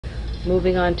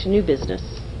Moving on to new business.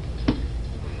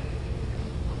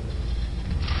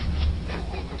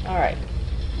 All right.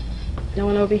 No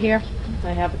one over here?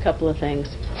 I have a couple of things.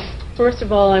 First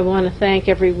of all, I want to thank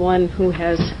everyone who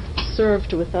has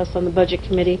served with us on the Budget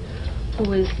Committee,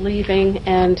 who is leaving,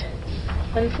 and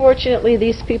unfortunately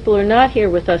these people are not here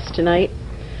with us tonight,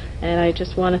 and I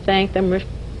just want to thank them.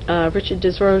 Richard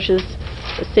Desroges,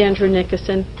 Sandra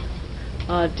Nickerson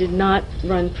did not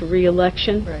run for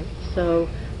re-election, Right. so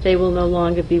they will no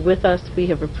longer be with us. We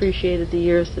have appreciated the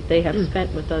years that they have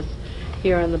spent with us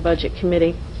here on the Budget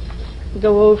Committee.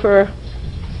 Go over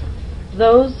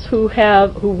those who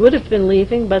would have been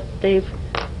leaving, but they've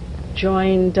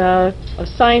joined,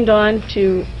 signed on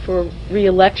for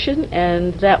re-election,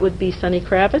 and that would be Sonny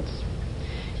Kravitz.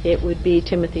 It would be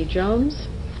Timothy Jones.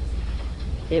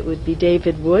 It would be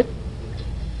David Wood,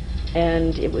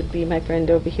 and it would be my friend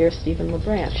over here, Stephen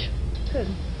LeBranch, Good.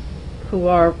 who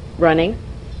are running.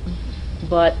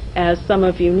 But as some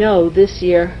of you know, this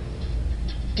year,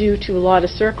 due to a lot of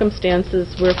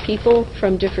circumstances where people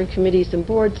from different committees and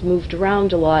boards moved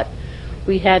around a lot,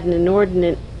 we had an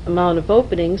inordinate amount of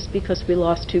openings because we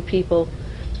lost 2 people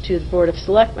to the Board of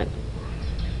Selectmen.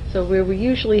 So where we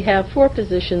usually have 4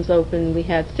 positions open, we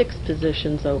had 6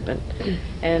 positions open.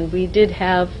 And we did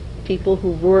have people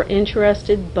who were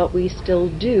interested, but we still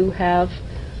do have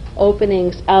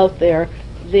openings out there.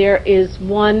 There is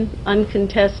one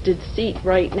uncontested seat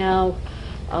right now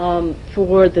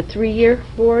for the 3-year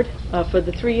board, for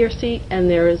the 3-year seat, and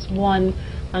there is one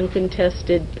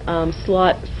uncontested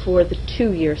slot for the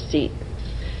 2-year seat.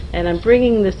 And I'm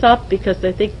bringing this up because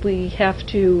I think we have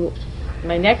to,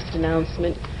 my next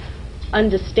announcement,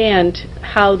 understand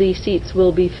how these seats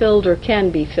will be filled or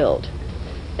can be filled.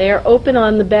 They are open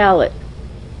on the ballot.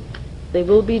 They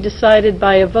will be decided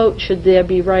by a vote should there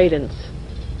be write-ins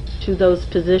to those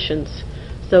positions.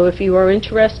 So if you are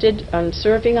interested in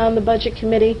serving on the Budget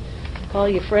Committee, call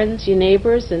your friends, your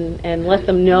neighbors, and let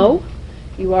them know.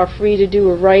 You are free to do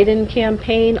a write-in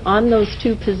campaign on those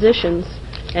 2 positions,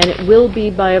 and it will be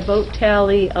by a vote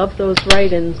tally of those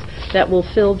write-ins that will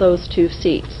fill those 2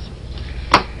 seats.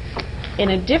 In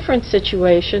a different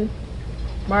situation,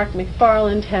 Mark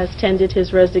McFarland has tendered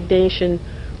his resignation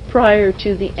prior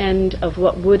to the end of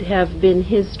what would have been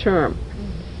his term.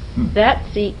 That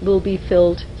seat will be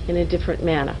filled in a different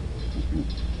manner.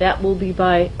 That will be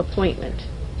by appointment.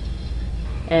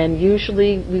 And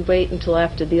usually we wait until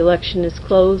after the election is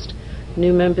closed,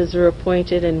 new members are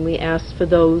appointed, and we ask for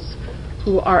those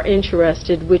who are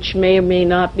interested, which may or may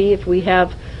not be. If we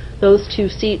have those 2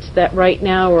 seats that right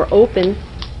now are open,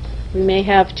 we may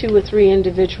have 2 or 3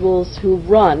 individuals who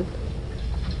run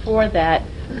for that,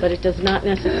 but it does not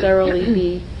necessarily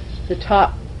be the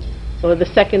top or the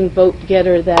second vote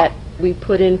getter that we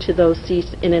put into those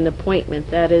seats in an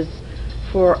appointment. That is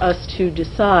for us to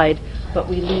decide, but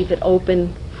we leave it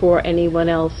open for anyone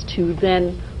else to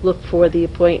then look for the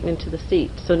appointment to the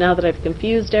seat. So now that I've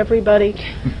confused everybody,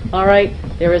 all right,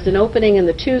 there is an opening in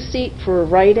the 2 seat for a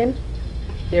write-in.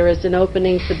 There is an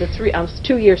opening for the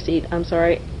 2-year seat, I'm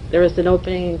sorry. There is an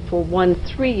opening for one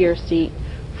 3-year seat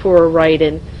for a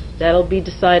write-in. That'll be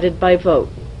decided by vote.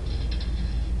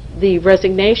 The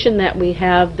resignation that we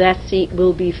have, that seat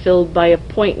will be filled by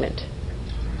appointment.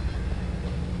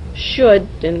 Should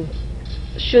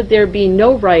there be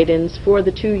no write-ins for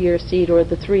the 2-year seat or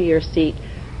the 3-year seat,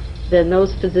 then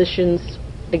those positions,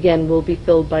 again, will be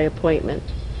filled by appointment.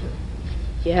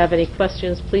 If you have any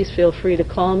questions, please feel free to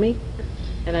call me,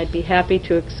 and I'd be happy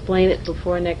to explain it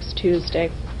before next Tuesday.